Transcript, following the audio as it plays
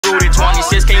shoot it.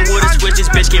 26 came with a switch, this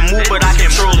bitch can move, but I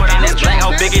control it. And this black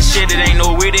how big as shit, it ain't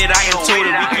no way that I can tote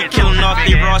it. We keep killing off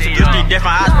the Ross, and you keep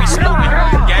different eyes, we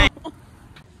smoking. Gang.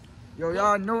 Yo,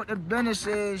 y'all know what the business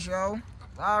is, yo.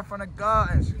 Live from the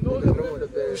gardens.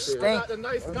 You stink. The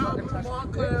nice guy from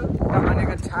Montclair. Got my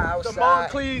nigga Ty outside.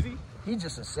 Cleasy. He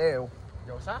just a sale.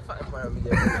 Yo, stop fucking playing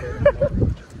with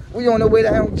me. We on the way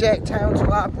down Jacktown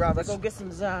to our brothers. Go get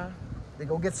some Zah. They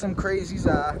go get some crazy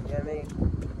Zah. You know what I mean?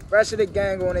 Rest of the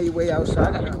gang on their way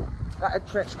outside. Got a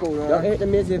trench coat on. Y'all hit the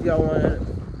mids if y'all want it.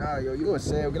 Nah, yo, you a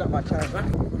sale. Get up my camera.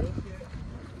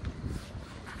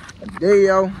 There,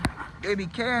 yo. They be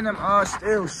carrying them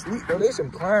still sleep, though. They some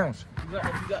clowns. You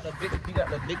got the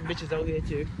big bitches out here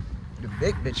too. The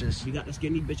big bitches. You got the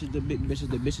skinny bitches, the big bitches,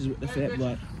 the bitches with the fat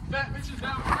butt. Fat bitches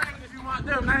down flames if you want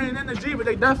them. They ain't in the G, but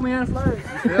they definitely in flames.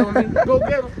 You feel me? Go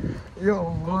get them. Yo,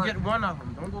 Go get one of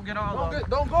them. Don't go get all of them.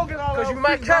 Don't go get all that. Cause you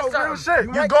might catch real something.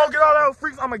 shit. You go get all that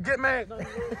freaks, I'ma get mad.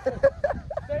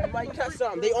 You might catch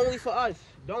something. They only for us.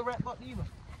 Don't wrap up either.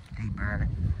 They burning.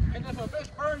 And if a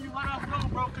bitch burn you, let us know,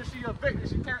 bro, cause she a bitch and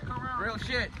she can't come around. Real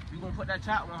shit. You gonna put that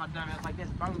chop on her dumb ass like this.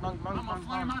 Bang, bang, bang, I'ma bang,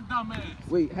 flame bang. my dumb ass.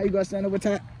 Wait, how you gonna stand over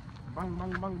top? Bang,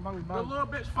 bang, bang, bang, The bang. little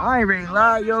bitch I ain't ready to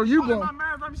lie, yo. You going? going?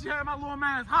 My man, she had my little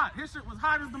man's hot. His shit was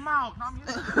hot as the mouth. I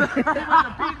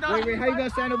mean, Wait, how you gonna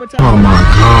stand over top? Oh my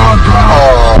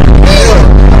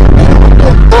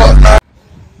God.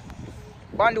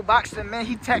 Bundle Boxer, man,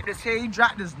 he tapped his head. He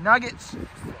dropped his nuggets.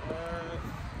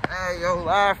 Hey, yo,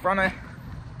 live from it.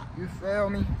 You feel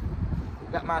me?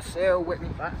 Got my cell with me.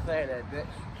 Not saying that, bitch.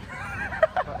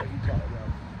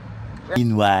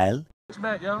 Meanwhile,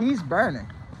 He's burning.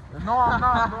 No, I'm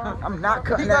not, bro. I'm not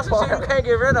cutting He that got some shit you part. can't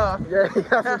get rid of. Yeah, he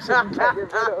got some shit you can't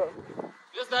get rid of.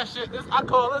 This that shit. I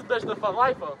call this bitch the for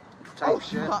lifer. Type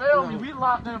shit. Feel me? We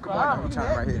locked in forever.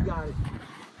 Time right here.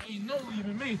 Ain't no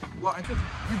leaving me.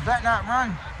 You better not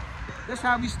run. This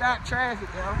how we stop traffic,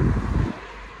 yo.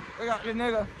 We got the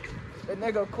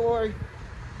nigga Corey.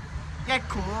 Get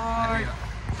Corey.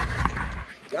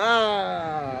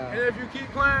 And if you keep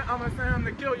playing, I'ma send him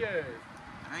to kill your ass.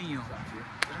 Damn.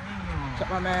 Check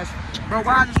my mask. Bro,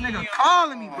 why this nigga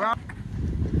calling me, bro?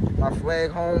 My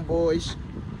flag homeboys.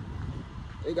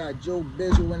 They got Joe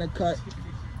Bizzle in the cut.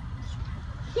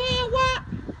 Yeah, what?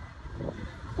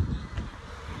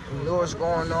 You know what's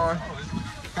going on.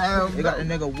 They got the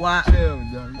nigga Watt.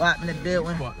 Watt in the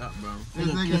building. This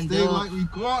nigga stay like we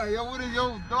caught. Yo, what is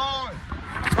your dog?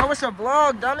 Bro, what's a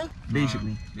vlog, dummy?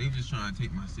 Basically. They just trying to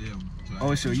take my cell.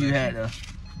 Oh, so you had a...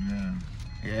 Yeah.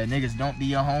 Yeah, niggas don't be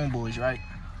your homeboys, right?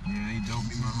 Yeah, they don't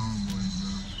be my homeboys,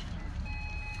 bro.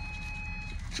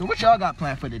 So what y'all got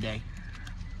planned for today?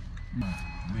 We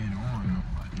ain't on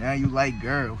no. Now you like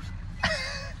girls.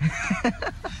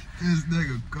 This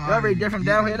nigga caught. Y'all very different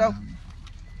down here, though?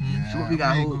 Yeah, So what we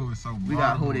got we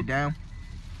gotta hold it down.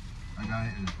 I got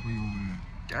it way over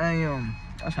Damn,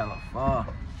 that's hella far.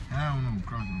 there. I don't know,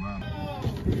 cross the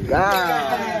bottom.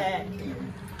 God.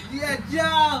 Yeah,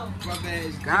 Joe. My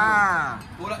bad. God.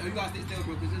 Hold up, you gotta stay still,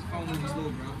 bro, because this phone moving slow,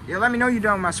 bro. Yeah, let me know you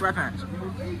done with my sweatpants.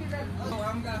 Oh,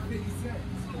 I'm got 50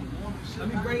 cents. Let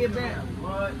me bring it down.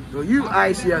 Yo, you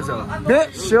icy as a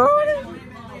bitch, shorty.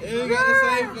 You got the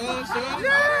same phone, shorty.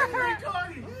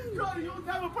 Cody, you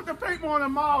never put the paper on the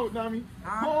mouth, dummy.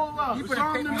 Hold up. You put Show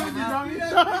a him paper the on the movie,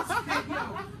 mouth?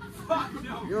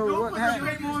 dummy. Yo, what happened?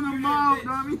 Paper on the mouth,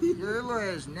 dummy. Yo, that little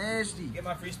ass nasty. Get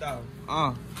my freestyle.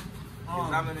 Uh.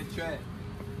 Cause I'm in the track.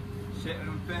 Shit with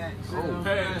them fat. Oh,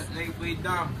 fat. Nigga, we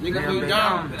dumb. Yeah, Nigga, we we dumb.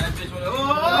 dumb. That bitch wanna.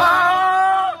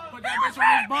 Oh! Put that bitch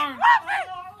on his burn.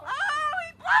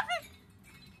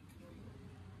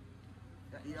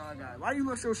 Why you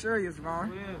look so serious,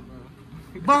 man?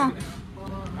 Bum.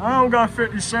 I don't got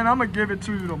 50 cents. I'm gonna give it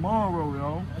to you tomorrow,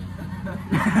 yo.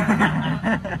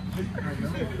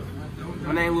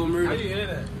 My name Lil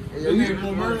Murder.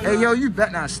 Hey, yo, you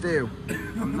better not steal.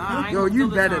 Yo, you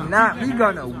better not. We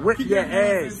gonna whip your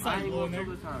ass.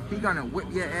 He gonna whip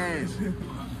your ass.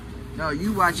 No,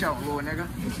 you watch out, little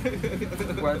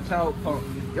nigga. Watch out, punk.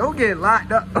 Yo, get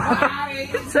locked up.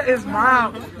 To his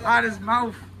mouth. Out his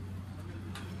mouth.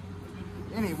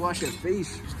 You need to wash your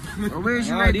face. Bro, where's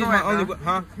you ready to go at, bro?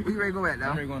 Huh? Where you ready to go at,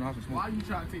 though? Going off Why you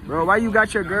trying to take Bro, why you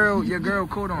got your girl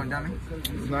coat on, dummy? It's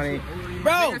not it.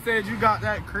 Nigga said you got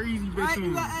that crazy bitch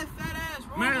on.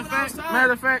 Matter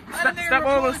of fact, step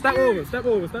over.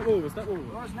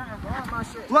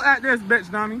 Look at this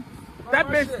bitch, dummy. That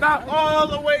bitch stopped all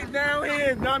the way down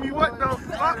here, dummy. What the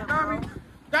fuck, dummy?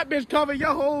 That bitch covered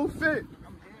your whole fit.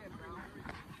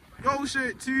 Yo,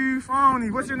 shit, too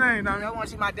phony. What's your name, dummy? Y'all want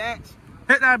to see my dance?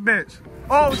 Hit that bitch.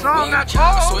 Oh, so I'm not.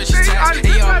 Switch his tax.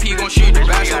 ARP gon' shoot the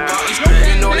basketball.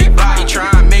 You know they body try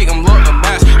and make him look the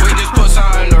best.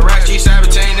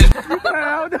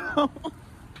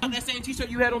 That same t-shirt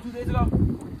you had on 2 days ago?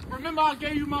 Remember I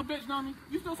gave you my bitch, Nami?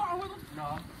 You still talking with him?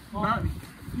 No.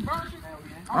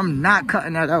 I'm not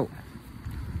cutting that out.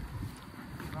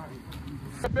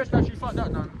 That bitch that you fucked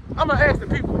up, Nami. I'm gonna ask the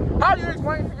people, how do you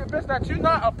explain to your bitch that you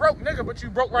not a broke nigga, but you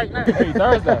broke right now? Hey,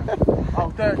 Thursday. Oh,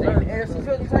 Thursday. And she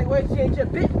feels the same way, she ain't your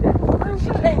bitch then.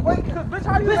 She can't wait, cause bitch,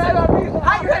 how you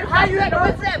had to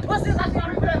wait for that pussy? I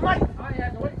can't for that money. I ain't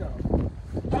had to wait though.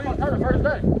 I fucked her the first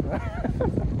day.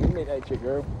 You made that chick,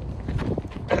 girl.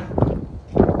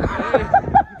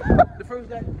 The first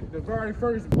day? The very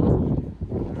first.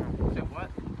 What?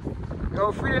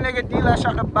 Yo, free the nigga D-Lash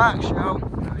out the box, yo.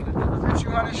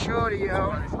 200 shorty,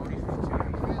 yo.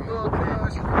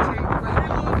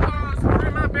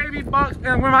 Free my baby box,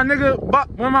 and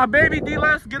when my baby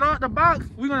D-Lash get out the box,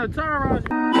 we gonna terrorize you.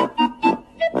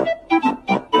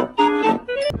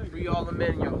 Free all the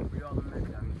men, yo. Free all the men,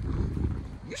 yo.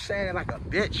 You saying it like a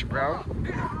bitch, bro.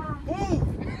 Ooh,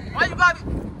 why you got it?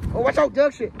 Oh, watch out,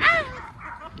 duck shit.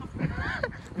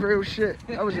 Real shit.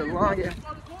 That was a long ass.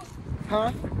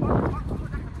 Huh?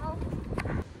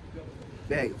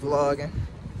 Back vlogging.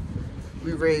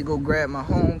 We ready to go grab my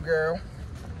homegirl.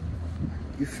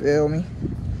 You feel me?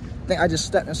 I think I just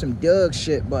stepped in some Doug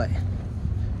shit, but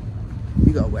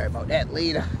we gonna worry about that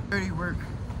later. Dirty work.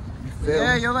 You feel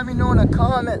me? Yo, let me know in the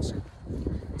comments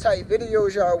what type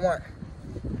videos y'all want.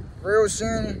 Real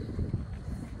soon,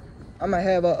 I'm gonna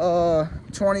have a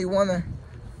 20 women,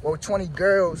 well 20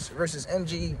 girls versus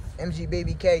MG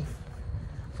Baby K,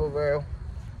 for real.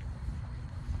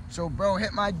 So bro,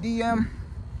 hit my DM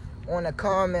on the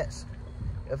comments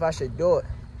if I should do it.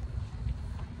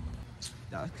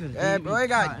 Yeah, bro, they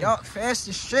got dark fast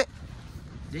as shit.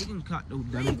 They didn't cut those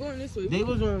dummies. They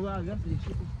was on wild yesterday.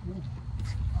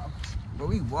 But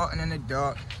we walking in the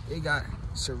dark. They got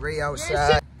Saray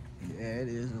outside. Yeah, it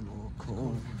is a little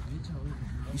cold.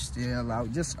 We still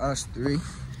out, just us three.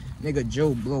 Nigga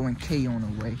Joe blowing K on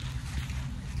the way.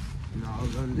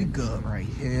 We good right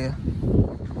here.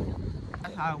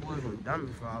 That's how it was on dumb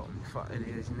before fuck it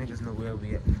is. Niggas know where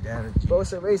we at. Bro,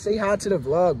 Saray, say hi to the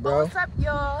vlog, bro. What's up,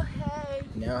 y'all? Hey.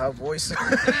 Now her voice.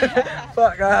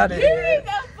 Fuck out of here.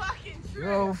 That's fucking true.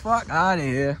 Yo, fuck out of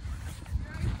here.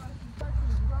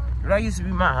 That used to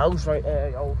be my house right there,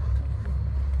 yo.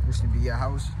 Used to be your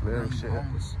house. Real shit.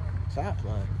 Stop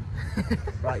playing.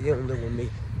 Right, you don't live with me.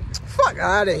 Fuck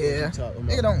out of here.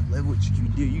 Nigga Nigga don't live with you.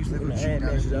 You live with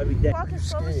you. every day. Walking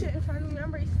so much shit in front of me.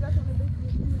 I'm ready to stuck in the big.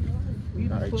 You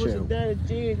Alright, supposed chill. to done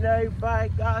jeans, everybody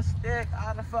got stick.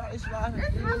 How the fuck is life?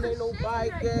 Ain't nobody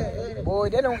there. Boy,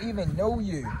 they don't even know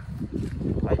you.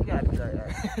 Why you gotta be like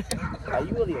that? Like,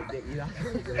 you really a dick, you know?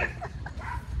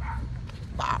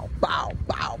 Bow, bow,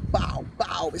 bow, bow,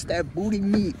 bow. It's that booty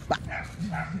meat. Bow.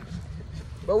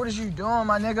 But what is you doing,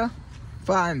 my nigga? If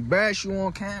I embarrass you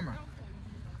on camera.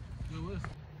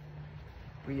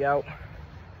 We out.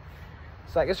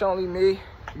 It's like it's only me.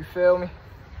 You feel me?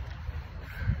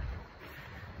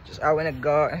 Just out in the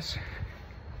gardens.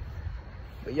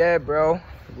 But yeah, bro.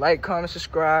 Like, comment,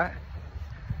 subscribe.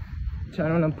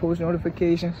 Turn on them post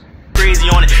notifications. Crazy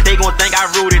on it, they gon' think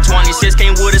I ruled it. 26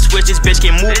 came with a switch, this bitch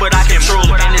can move, but I control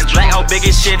it. And this black, how big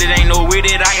as shit, it ain't no way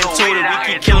that I can tote it. We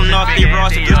keep killing off the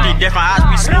roster, just the different eyes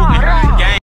we smoking. Gang.